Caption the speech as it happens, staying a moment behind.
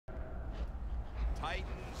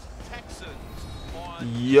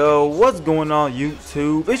Yo, what's going on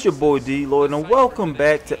YouTube? It's your boy DLloyd and welcome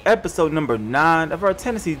back to episode number 9 of our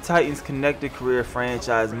Tennessee Titans Connected Career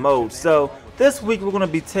Franchise Mode. So this week we're going to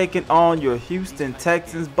be taking on your Houston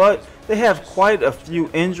Texans, but they have quite a few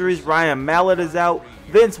injuries. Ryan Mallett is out,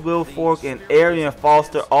 Vince Wilfork and Arian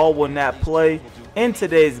Foster all will not play in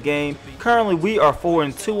today's game. Currently we are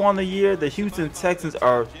 4-2 on the year. The Houston Texans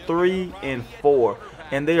are 3-4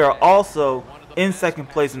 and they are also in second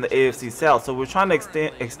place in the AFC South. So we're trying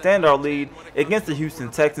to extend our lead against the Houston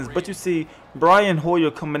Texans. But you see Brian Hoyer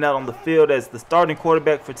coming out on the field as the starting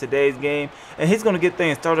quarterback for today's game. And he's going to get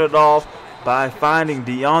things started off by finding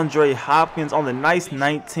DeAndre Hopkins on the nice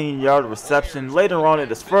 19-yard reception. Later on, it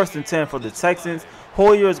is 1st and 10 for the Texans.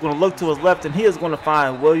 Hoyer is going to look to his left and he is going to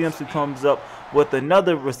find Williams, who comes up with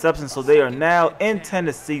another reception. So they are now in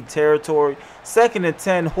Tennessee territory. 2nd and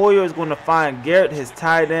 10, Hoyer is going to find Garrett, his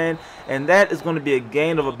tight end, and that is going to be a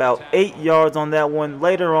gain of about 8 yards on that one.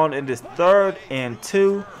 Later on, it is 3rd and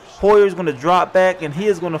 2. Hoyer is going to drop back and he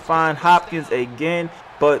is going to find Hopkins again,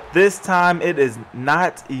 but this time it is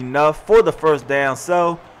not enough for the first down.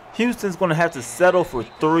 So Houston's going to have to settle for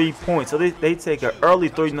 3 points. So they take an early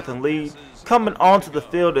 3-0 lead. Coming onto the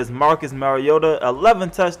field is Marcus Mariota, 11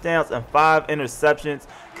 touchdowns and 5 interceptions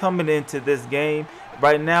coming into this game.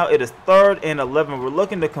 Right now it is 3rd and 11. We're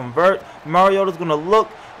looking to convert. Mariota's going to look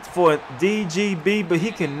for DGB, but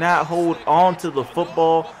he cannot hold on to the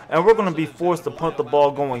football, and we're going to be forced to punt the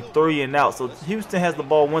ball going 3 and out. So Houston has the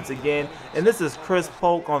ball once again, and this is Chris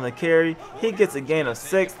Polk on the carry. He gets a gain of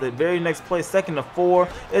 6. The very next play, 2nd and 4,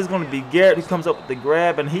 is going to be Garrett who comes up with the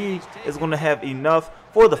grab, and he is going to have enough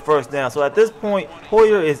for the first down. So at this point,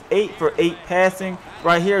 Hoyer is 8 for 8 passing.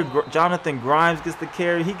 Right here, Jonathan Grimes gets the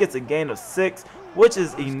carry. He gets a gain of 6, which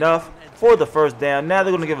is enough for the first down. Now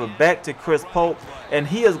they're going to give it back to Chris Polk, and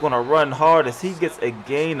he is going to run hard as he gets a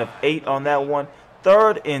gain of 8 on that one.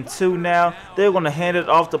 3rd and 2 now. They're going to hand it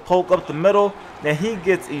off to Polk up the middle, and he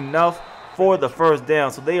gets enough for the first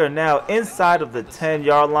down. So they are now inside of the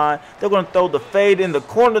 10-yard line. They're going to throw the fade in the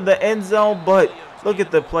corner of the end zone, but look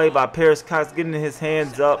at the play by Periscope getting his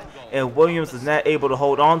hands up, and Williams is not able to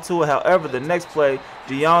hold on to it. However, the next play,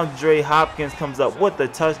 DeAndre Hopkins comes up with the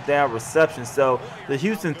touchdown reception. So the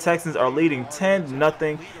Houston Texans are leading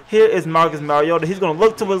 10-0. Here is Marcus Mariota. He's going to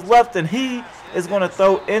look to his left, and he is going to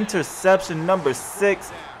throw interception number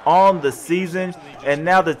 6 on the season. And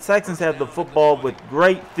now the Texans have the football with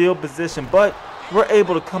great field position, but we're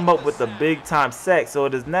able to come up with a big-time sack. So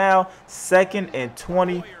it is now 2nd and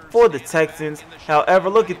 20 for the Texans. However,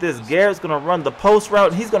 look at this. Garrett's going to run the post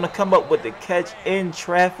route, and he's going to come up with the catch in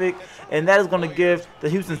traffic, and that is going to give the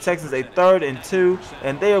Houston Texans a 3rd and 2,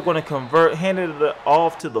 and they are going to convert, handing it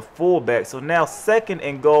off to the fullback. So now 2nd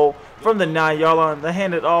and goal from the 9-yard line. They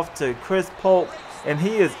hand it off to Chris Polk, and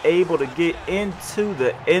he is able to get into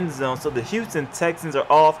the end zone. So the Houston Texans are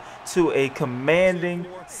off to a commanding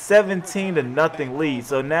 17-0 lead.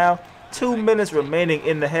 So now 2 minutes remaining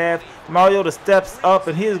in the half. Mariota steps up,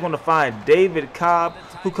 and he is going to find David Cobb,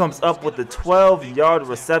 who comes up with the 12-yard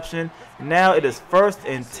reception. Now it is 1st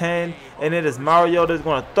and 10, and it is Mariota is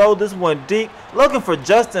going to throw this one deep, looking for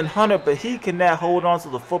Justin Hunter, but he cannot hold on to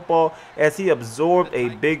the football as he absorbed a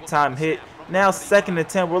big-time hit. Now 2nd and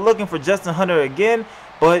 10. We're looking for Justin Hunter again,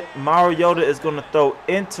 but Mariota is going to throw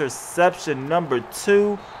interception number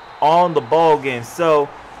 2 on the ball game. So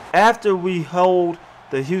after we hold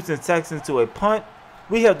the Houston Texans to a punt,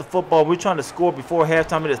 we have the football. We're trying to score before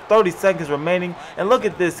halftime. It is 30 seconds remaining, and look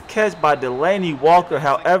at this catch by Delanie Walker.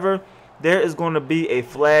 However, there is going to be a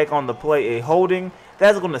flag on the play, a holding.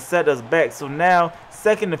 That's going to set us back. So now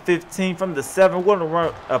 2nd and 15 from the 7. We're going to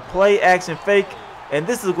run a play action fake, and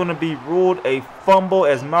this is going to be ruled a fumble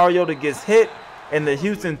as Mariota gets hit, and the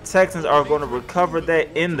Houston Texans are going to recover that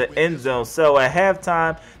in the end zone. So at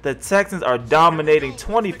halftime, the Texans are dominating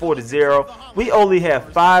 24-0. We only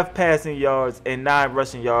have 5 passing yards and 9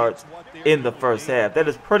 rushing yards in the first half. That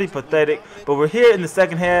is pretty pathetic, but we're here in the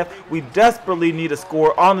second half. We desperately need a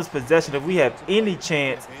score on this possession if we have any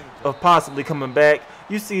chance of possibly coming back.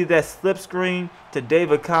 You see that slip screen to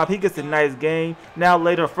David Cobb. He gets a nice gain. Now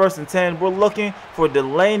later, 1st and 10, we're looking for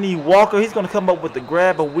Delanie Walker. He's going to come up with the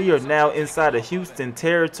grab, but we are now inside of Houston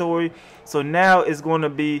territory. So now it's going to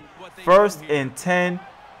be 1st and 10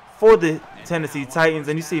 for the Tennessee Titans.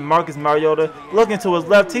 And you see Marcus Mariota looking to his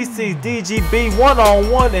left. He sees DGB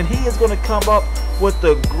one-on-one, and he is going to come up with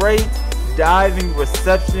the great diving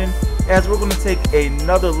reception. As we're going to take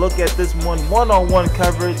another look at this one-on-one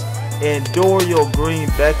coverage, and Dorial Green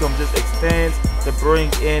Beckham just extends to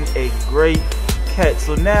bring in a great catch.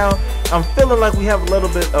 So now I'm feeling like we have a little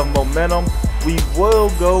bit of momentum. We will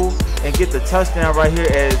go and get the touchdown right here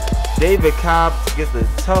as David Cobb gets a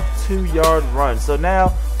tough 2-yard run. So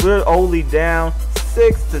now we're only down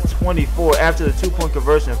 6-24 after the 2-point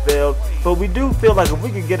conversion failed. But we do feel like if we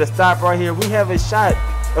could get a stop right here, we have a shot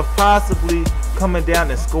of possibly coming down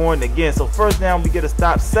and scoring again. So first down, we get a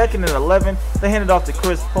stop. 2nd and 11. They hand it off to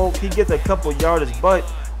Chris Polk. He gets a couple yardage, but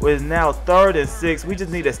with now 3rd and 6. We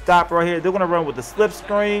just need a stop right here. They're going to run with the slip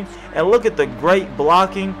screen. And look at the great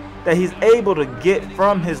blocking that he's able to get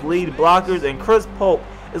from his lead blockers. And Chris Polk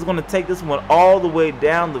is going to take this one all the way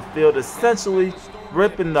down the field, essentially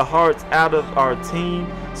ripping the hearts out of our team.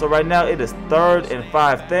 So right now it is 3rd and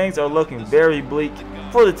 5. Things are looking very bleak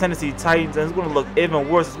for the Tennessee Titans, and it's going to look even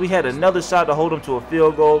worse as we had another shot to hold them to a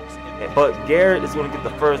field goal, but Garrett is going to get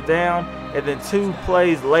the first down, and then 2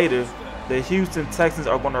 plays later, the Houston Texans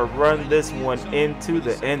are going to run this one into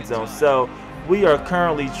the end zone. So we are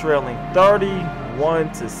currently trailing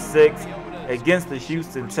 31-6 against the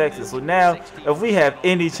Houston Texans. So now, if we have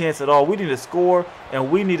any chance at all, we need to score,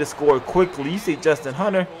 and we need to score quickly. You see Justin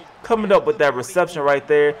Hunter coming up with that reception right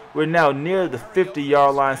there. We're now near the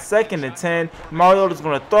 50-yard line. 2nd and 10. Mariota's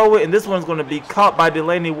going to throw it, and this one's going to be caught by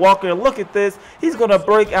Delaney Walker. Look at this. He's going to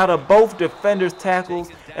break out of both defenders'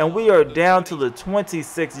 tackles, and we are down to the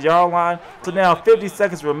 26-yard line. So now 50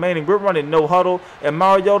 seconds remaining. We're running no huddle, and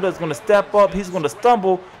Mariota is going to step up. He's going to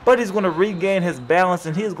stumble, but he's going to regain his balance,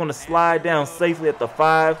 and he's going to slide down safely at the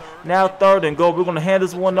 5. Now 3rd and goal. We're going to hand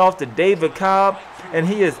this one off to David Cobb, and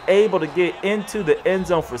he is able to get into the end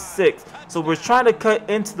zone for 6. So we're trying to cut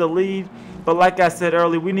into the lead, but like I said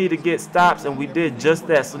earlier, we need to get stops, and we did just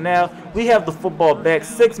that. So now we have the football back.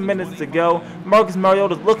 6 minutes to go. Marcus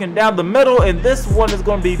Mariota's looking down the middle, and this one is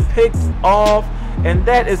going to be picked off, and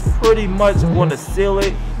that is pretty much going to seal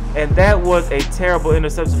it. And that was a terrible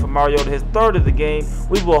interception for Mariota, his 3rd of the game.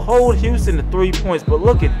 We will hold Houston to 3 points, but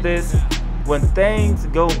look at this. When things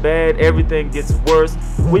go bad, everything gets worse.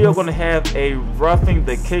 We are going to have a roughing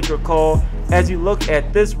the kicker call. As you look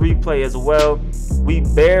at this replay as well, we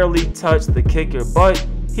barely touched the kicker, but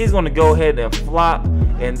he's going to go ahead and flop,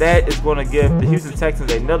 and that is going to give the Houston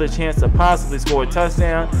Texans another chance to possibly score a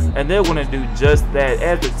touchdown, and they're going to do just that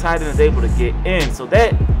as the tight end is able to get in. So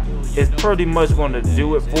that is pretty much going to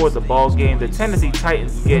do it for the ball game. The Tennessee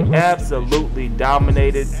Titans get absolutely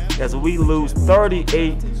dominated as we lose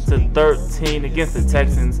 38-13 against the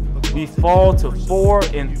Texans. We fall to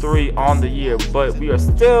 4-3 on the year, but we are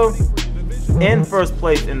still in first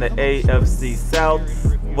place in the AFC South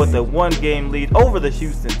with a 1-game lead over the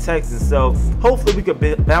Houston Texans. So hopefully we could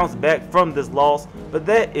bounce back from this loss. But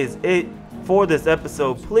that is it for this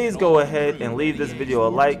episode. Please go ahead and leave this video a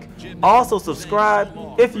like. Also subscribe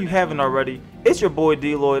if you haven't already. It's your boy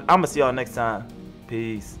D Lloyd. I'm gonna see y'all next time.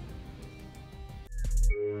 Peace.